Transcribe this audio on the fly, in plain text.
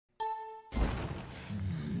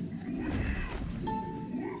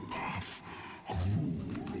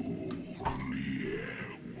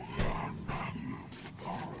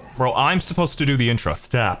Bro, I'm supposed to do the intro.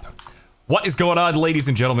 Stop. What is going on, ladies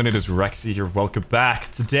and gentlemen? It is Rexsi here. Welcome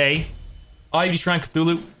back. Today,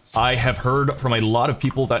 CTHULU. I have heard from a lot of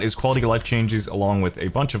people that his quality of life changes, along with a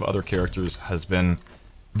bunch of other characters, has been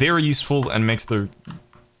very useful and makes the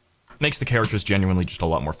characters genuinely just a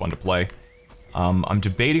lot more fun to play. I'm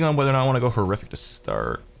debating on whether or not I want to go horrific to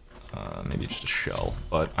start. Maybe just a shell,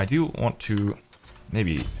 but I do want to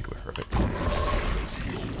maybe pick away horrific.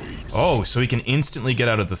 Oh, so he can instantly get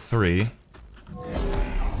out of the 3.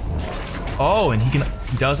 Oh, and he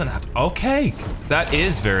doesn't have to. Okay, that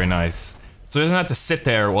is very nice. So he doesn't have to sit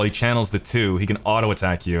there while he channels the 2. He can auto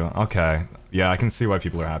attack you. Okay, yeah, I can see why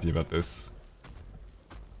people are happy about this.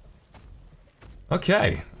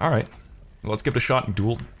 Okay, all right. Well, let's give it a shot in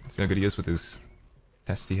Duel. See how good he is with his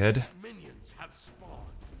testy head.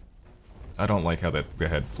 I don't like how the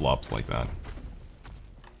head flops like that.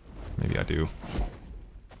 Maybe I do.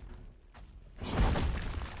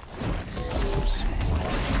 Oops.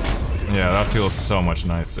 Yeah, that feels so much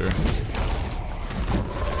nicer.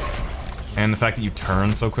 And the fact that you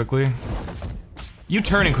turn so quickly. You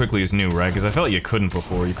turning quickly is new, right? Because I felt like you couldn't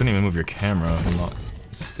before. You couldn't even move your camera, if I'm not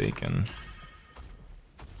mistaken.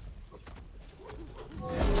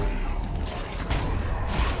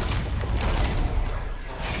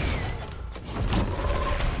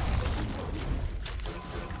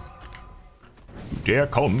 Dare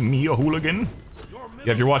call me a hooligan?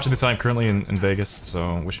 Yeah, if you're watching this, I'm currently in Vegas,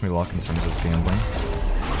 so wish me luck in terms of gambling.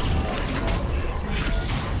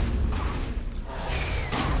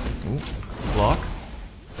 Ooh, block.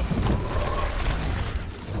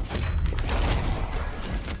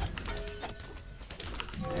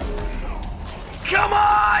 Come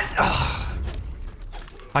on! Ugh.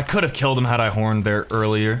 I could have killed him had I horned there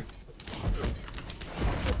earlier.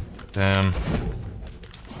 Damn.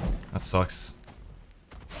 That sucks.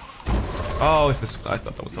 Oh, if this... I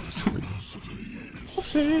thought that was up for some reason.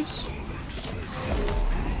 Oopsies.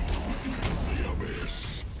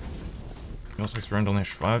 You also experience only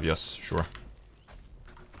 5? Yes, sure.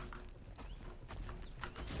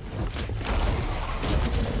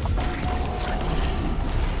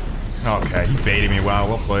 Okay, he baited me. Wow,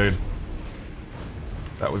 well played.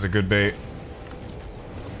 That was a good bait.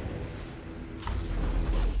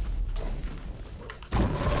 I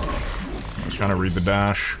was trying to read the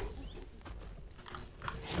dash.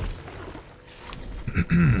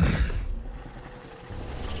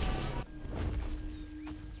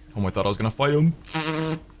 Oh, I thought I was gonna fight him.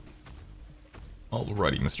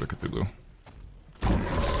 Alrighty, Mr. Cthulhu.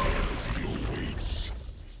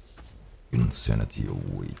 Insanity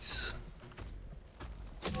awaits.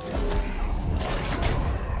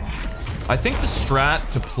 I think the strat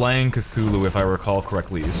to playing Cthulhu, if I recall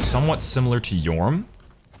correctly, is somewhat similar to Yorm.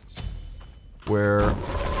 Where...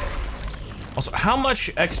 Also, how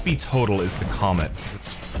much XP total is the Comet?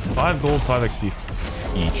 It's 5 gold, 5 XP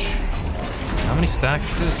each. How many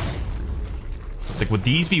stacks is it? It's like, would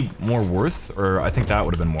these be more worth? Or I think that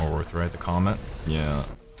would have been more worth, right? The Comet? Yeah.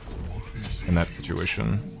 In that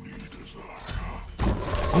situation.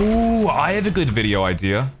 Oh, I have a good video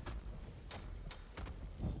idea.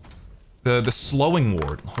 The slowing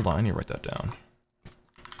ward. Hold on, I need to write that down.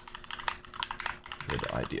 Good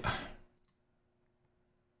idea.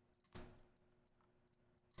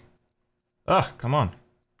 Ah, come on.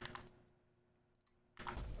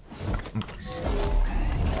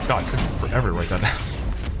 God, it took forever to write that down.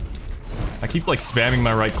 I keep like spamming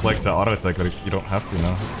my right click to auto attack, but you don't have to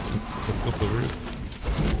now. It feels so weird.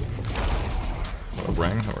 What a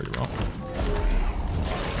ring, how are you, Rob?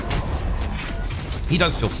 He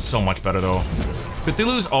does feel so much better though.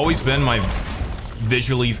 Cthulhu's always been my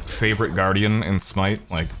visually favorite guardian in Smite,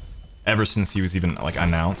 like ever since he was even like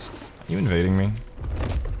announced. Are you invading me?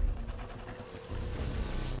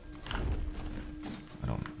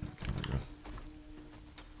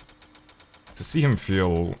 To see him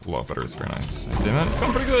feel a lot better is very nice. Damn it, it's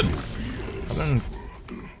going pretty good. I've been in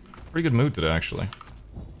pretty good mood today, actually.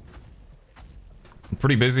 I'm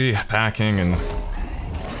pretty busy packing and...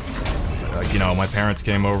 you know, my parents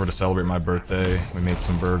came over to celebrate my birthday. We made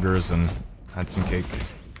some burgers and had some cake.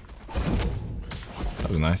 That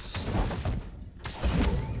was nice.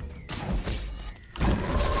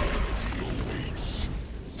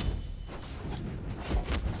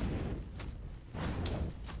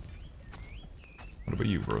 What about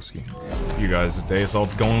you, broski? You guys, this day is all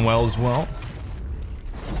going well as well?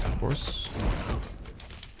 Of course.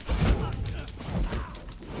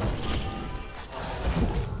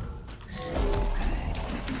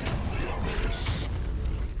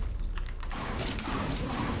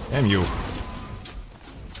 Damn you.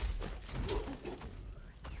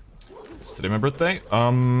 today? My birthday?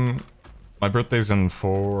 My birthday's in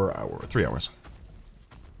 3 hours.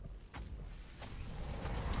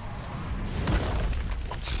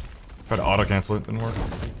 Try to auto-cancel it, didn't work.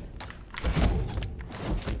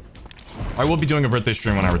 I will be doing a birthday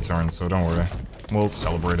stream when I return, so don't worry. We'll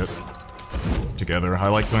celebrate it together. I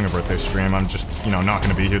like doing a birthday stream. I'm just, you know, not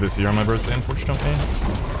gonna be here this year on my birthday, unfortunately.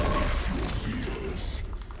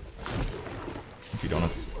 Thank you,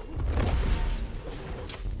 donuts.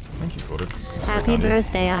 Thank you, Coded. Happy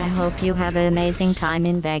birthday, I hope you have an amazing time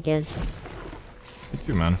in Vegas. You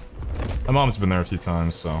too, man. My mom's been there a few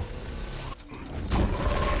times, so...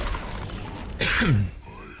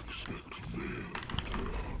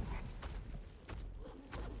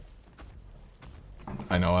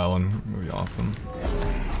 I know, Alan. It'll be awesome.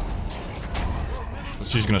 So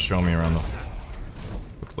she's gonna show me around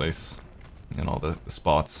the place and all the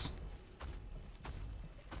spots.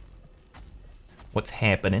 What's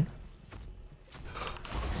happening?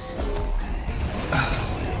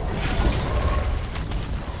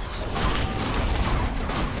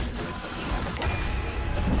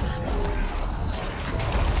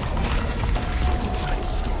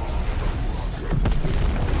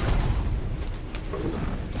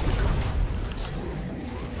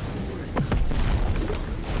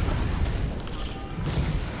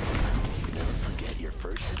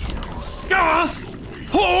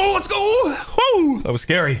 Oh, let's go! Whoa! That was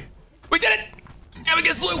scary. We did it! Yeah, we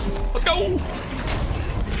get blue! Let's go!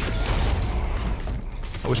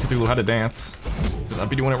 I wish Cthulhu had a dance. I'd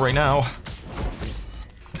be doing it right now.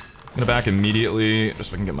 I'm gonna back immediately, just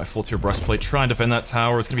so I can get my full tier breastplate. Try and defend that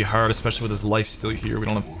tower. It's gonna be hard, especially with his life still here. We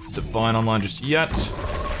don't have Divine online just yet.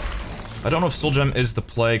 I don't know if Soul Gem is the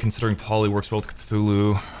play, considering Poly works well with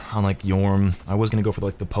Cthulhu. Unlike Yorm, I was gonna go for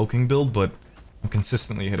like the poking build, but I'm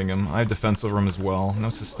consistently hitting him. I have defense over him as well. No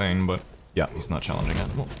sustain, but yeah, he's not challenging it.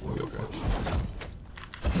 We'll be okay.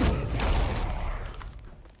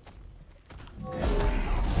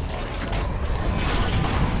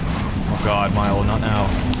 Oh god, Milo, not now.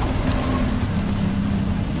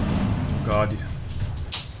 Oh god.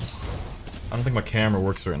 I don't think my camera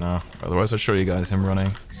works right now. Otherwise I'd show you guys him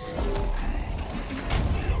running.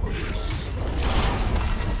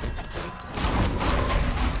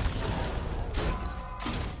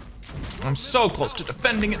 I'm so close to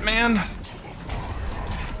defending it, man.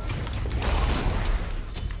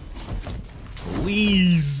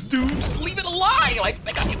 Please, dude, just leave it alive. Like,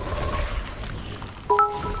 I got you.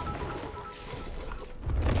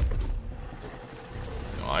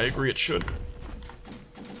 No, I agree, it should.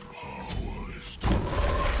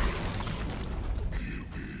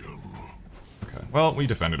 Okay, well, we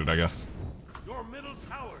defended it, I guess. Your middle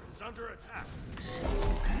tower is under attack.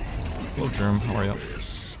 Hello, Germ. How are you?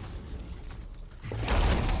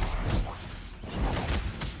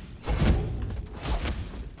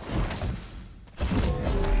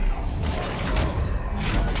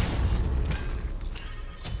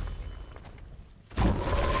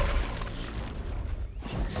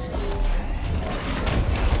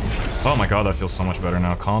 Oh my god, that feels so much better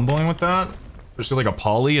now. Comboing with that? Just do like a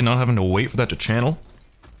poly and not having to wait for that to channel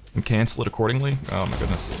and cancel it accordingly. Oh my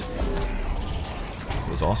goodness. It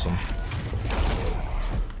was awesome.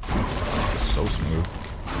 It was so smooth.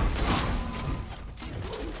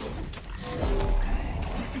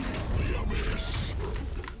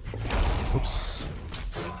 Oops.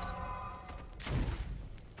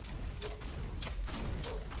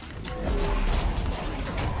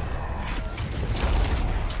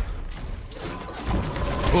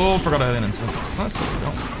 Oh, forgot I had an instant. That's there we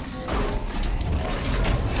go.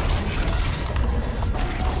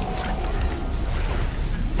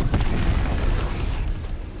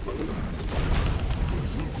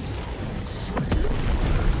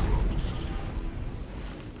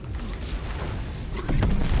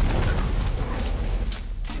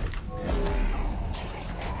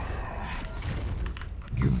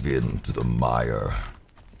 Give in to the mire.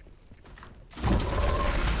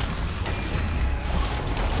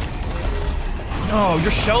 Oh,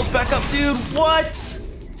 your shell's back up, dude. What?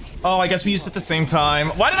 Oh, I guess we used it at the same time.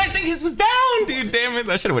 Why did I think his was down, dude? Damn it.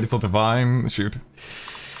 I should have waited till Divine. Shoot.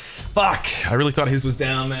 Fuck. I really thought his was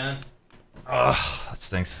down, man. Ugh, that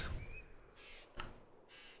stinks.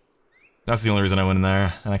 That's the only reason I went in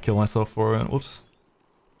there, and I killed myself for it. Whoops.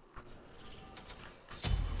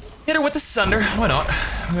 Hit her with the Sunder. Why not?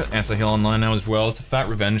 We got anti-heal online now as well. It's a fat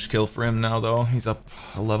revenge kill for him now, though. He's up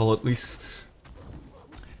a level at least.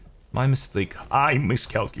 My mistake. I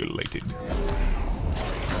miscalculated.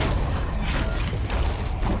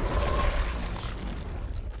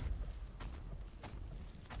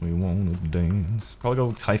 We wanna dance. Probably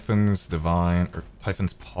go Typhon's Divine, or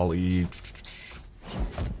Typhon's Poly. I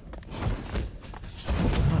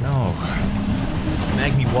don't know.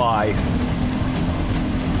 Magni Y.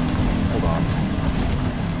 Hold on.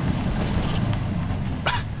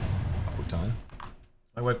 Upward time.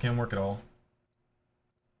 My webcam work at all?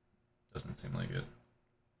 Doesn't seem like it.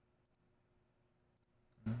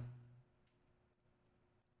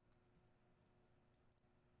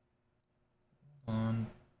 On.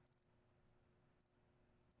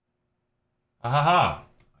 Ahaha! I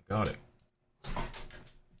got it.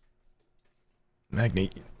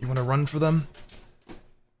 Magni, you wanna run for them?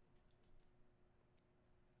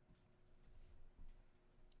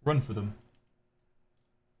 Run for them.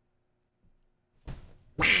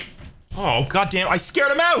 Oh, goddamn, I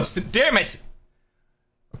scared him out! Damn it!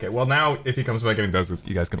 Okay, well now, if he comes back and does it,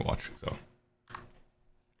 you guys can watch, so.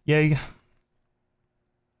 Yay.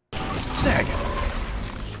 Snag!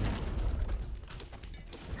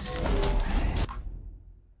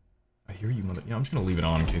 I hear you, mother. Yeah, I'm just gonna leave it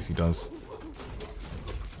on in case he does.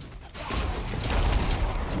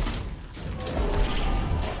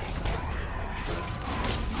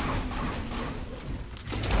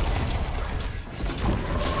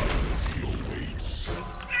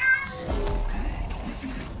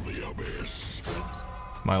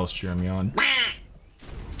 Miles cheering me on.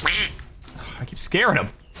 I keep scaring him.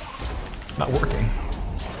 It's not working.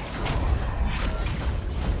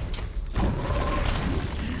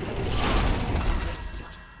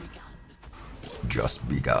 Just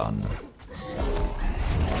begun.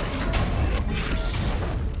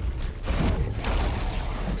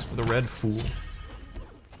 Thanks for the red fool.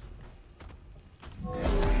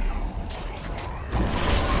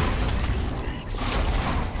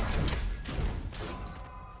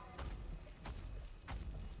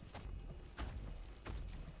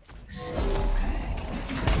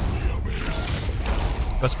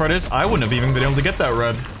 Best part is, I wouldn't have even been able to get that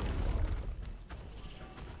red.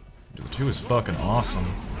 Dude, 2 is fucking awesome.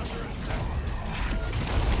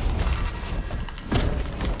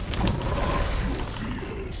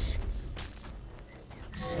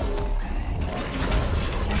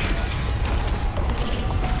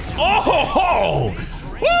 Oh ho ho!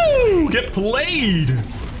 Woo! Get played!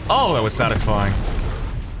 Oh, that was satisfying.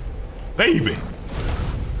 Baby!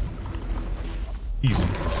 Easy.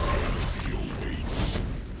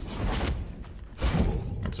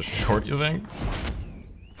 That's a short, you think?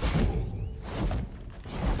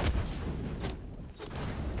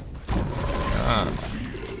 God.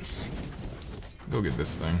 Go get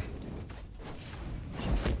this thing.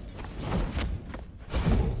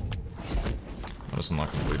 Oh, this is not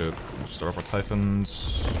completed. Start up our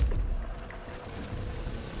Typhons.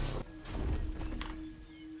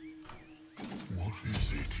 What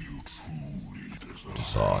is it you truly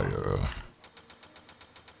desire?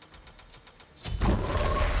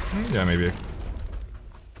 Yeah, maybe.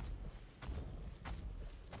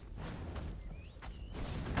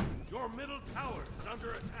 Your middle tower is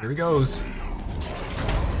under attack. Here he goes.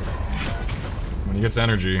 When he gets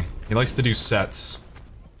energy, he likes to do sets.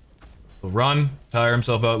 He'll run, tire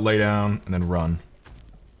himself out, lay down, and then run.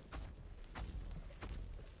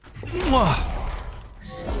 Mwah!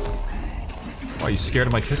 Why, are you scared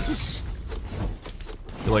of my kisses?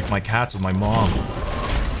 You're like my cats with my mom.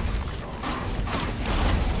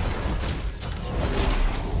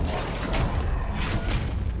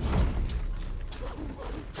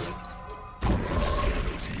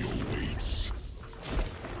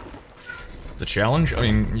 It's a challenge? I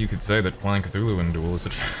mean, you could say that playing Cthulhu in Duel is a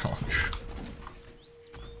challenge.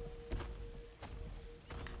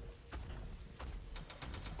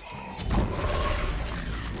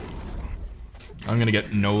 I'm gonna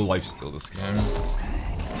get no lifesteal this game.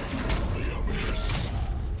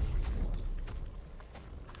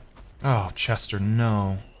 Oh, Chester,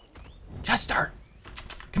 no. Chester!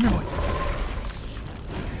 Come here, boy.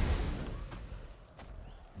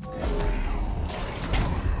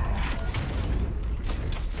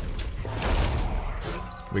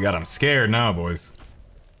 We got him scared now, boys.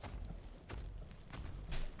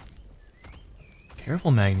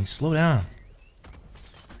 Careful, Magni. Slow down.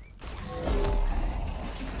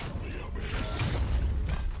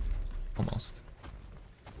 Almost.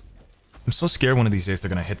 I'm so scared one of these days they're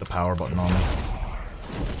gonna hit the power button on me.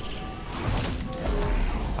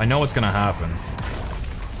 I know what's gonna happen.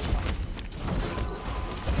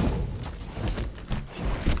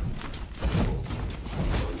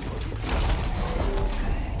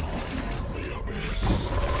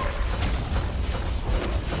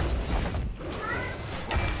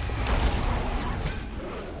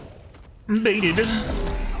 Baited.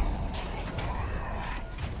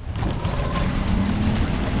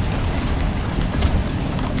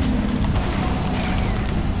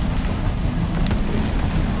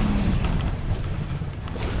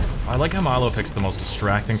 I like how Milo picks the most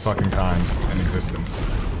distracting fucking kind in existence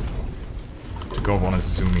to go on his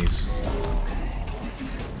zoomies.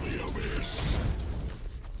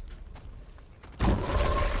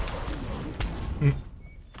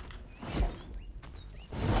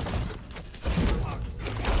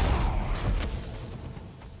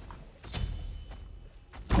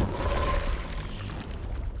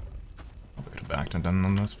 Backed and done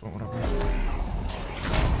on this, but whatever.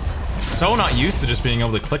 So not used to just being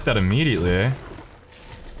able to click that immediately, eh?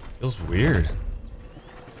 Feels weird.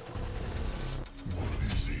 What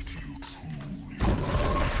is it you truly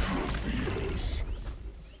fears?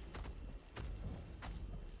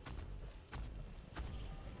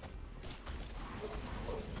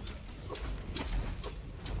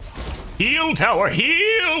 Heal, tower,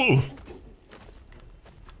 heal!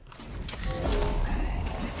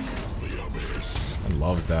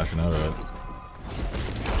 Loves dashing out of it.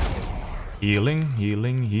 Healing,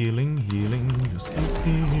 healing, healing, healing. Just keep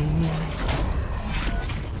healing.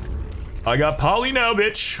 I got Polly now,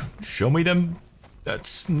 bitch. Show me them. That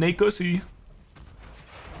snake ussy.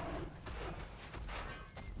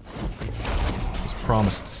 Was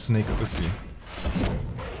promised snake ussy.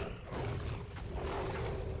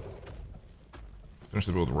 Finish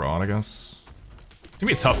the build with Rod, I guess. It's gonna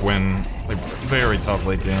be a tough win. Like, very tough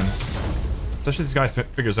late game. Especially this guy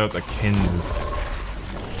figures out that Kins is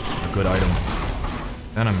a good item.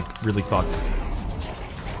 Then I'm really fucked.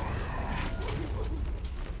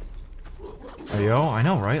 Hey, yo, I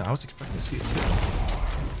know, right? I was expecting to see it too.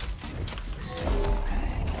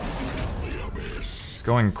 He's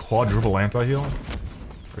going quadruple anti-heal?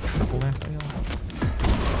 Or triple anti-heal?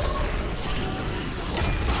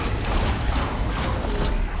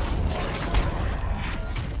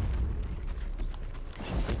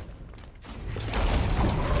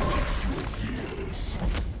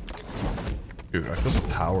 Dude, I feel so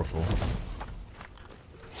powerful.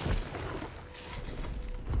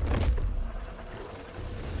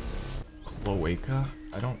 Cloaca?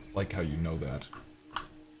 I don't like how you know that.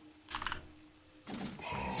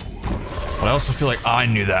 But I also feel like I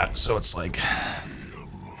knew that, so it's like...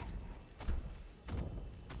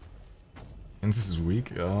 And this is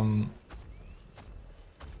weak, not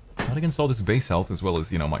against all this base health as well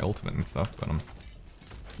as, you know, my ultimate and stuff, but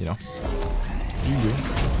you know. You.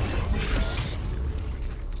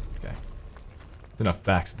 Enough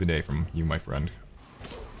facts of the day from you, my friend.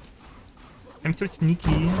 I'm so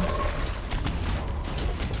sneaky.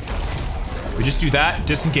 We just do that,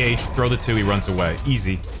 disengage, throw the 2, he runs away.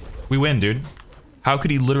 Easy. We win, dude. How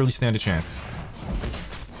could he literally stand a chance?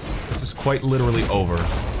 This is quite literally over.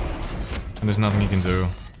 And there's nothing he can do.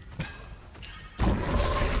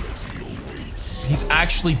 He's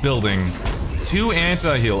actually building 2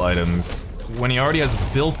 anti-heal items when he already has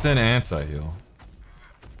built-in anti-heal.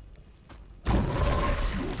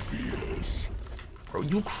 Bro,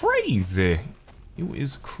 you crazy. You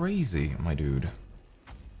is crazy, my dude.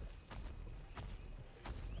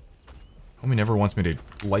 Homie never wants me to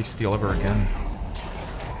lifesteal ever again.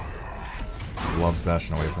 He loves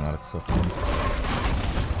dashing away from that, it's so funny.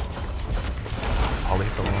 I'll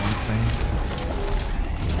hit the wrong thing.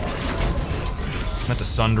 Meant to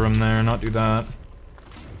sunder him there, not do that.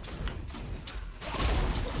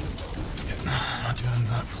 Yeah, not doing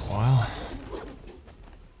that for a while.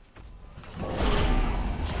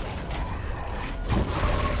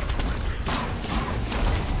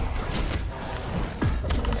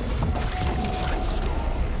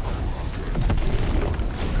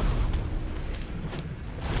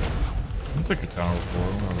 Took a tower for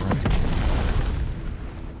whatever.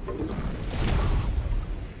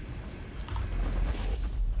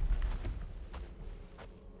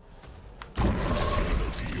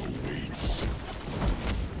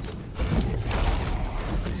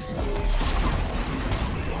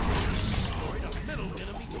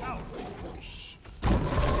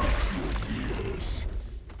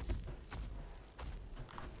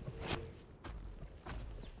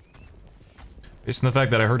 Based on the fact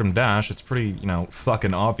that I heard him dash, it's pretty, you know,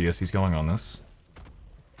 fucking obvious he's going on this.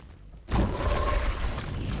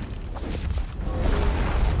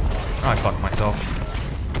 I fucked myself.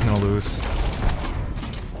 I'm gonna lose.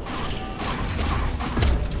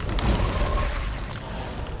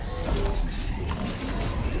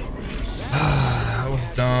 That was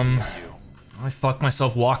dumb. I fucked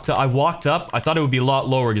myself. I walked up. I thought it would be a lot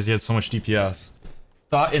lower because he had so much DPS.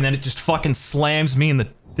 And then it just fucking slams me in the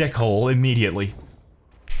dick hole immediately.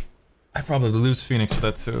 I probably lose Phoenix for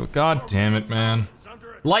that too. God damn it, man.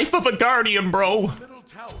 Life of a Guardian, bro!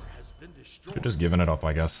 You're just giving it up,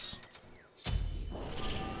 I guess.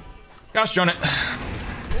 Gosh darn it.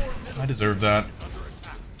 I deserve that.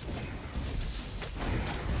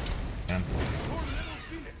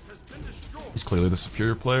 clearly the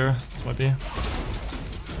superior player. This might be.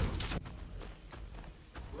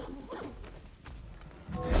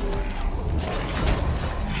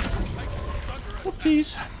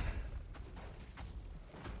 Whoopsies.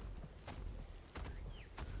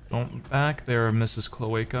 Don't back there, Mrs.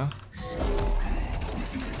 Cloaca.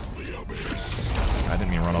 I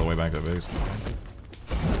didn't mean run all the way back to the base.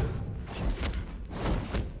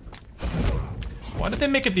 Why did they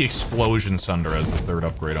make it the Explosion Sunder as the third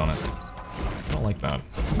upgrade on it? I don't like that.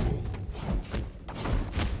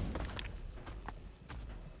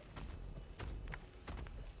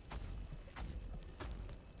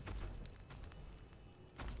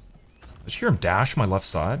 Did you hear him dash my left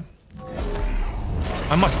side?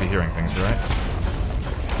 I must be hearing things, right?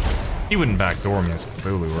 He wouldn't backdoor me as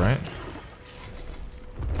CTHULU, right?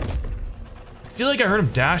 I feel like I heard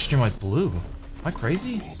him dash near my blue. Am I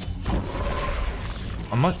crazy?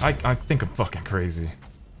 I think I'm fucking crazy.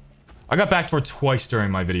 I got backdoored twice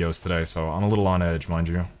during my videos today, so I'm a little on edge, mind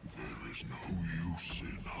you. There is no use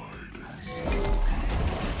in hiding.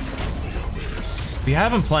 We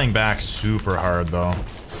have him playing back super hard, though.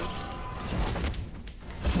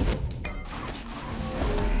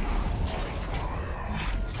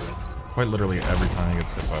 Quite literally every time he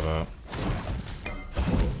gets hit by that.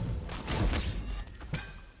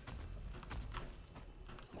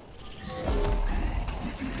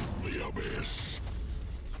 The abyss.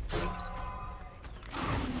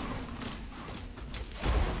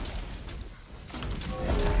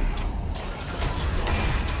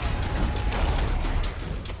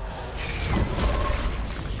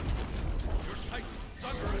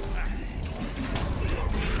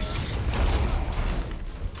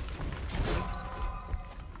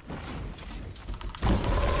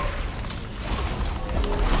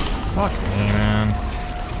 Fuck me, man.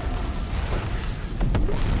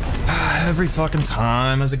 Every fucking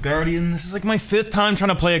time as a Guardian. This is like my 5th time trying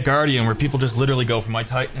to play a Guardian where people just literally go for my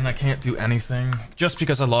Titan and I can't do anything. Just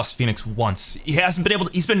because I lost Phoenix once. He hasn't been able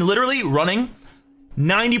to, he's been literally running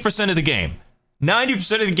 90% of the game.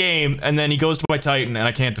 90% of the game, and then he goes to my Titan and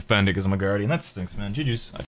I can't defend it because I'm a Guardian. That stinks, man. GG's.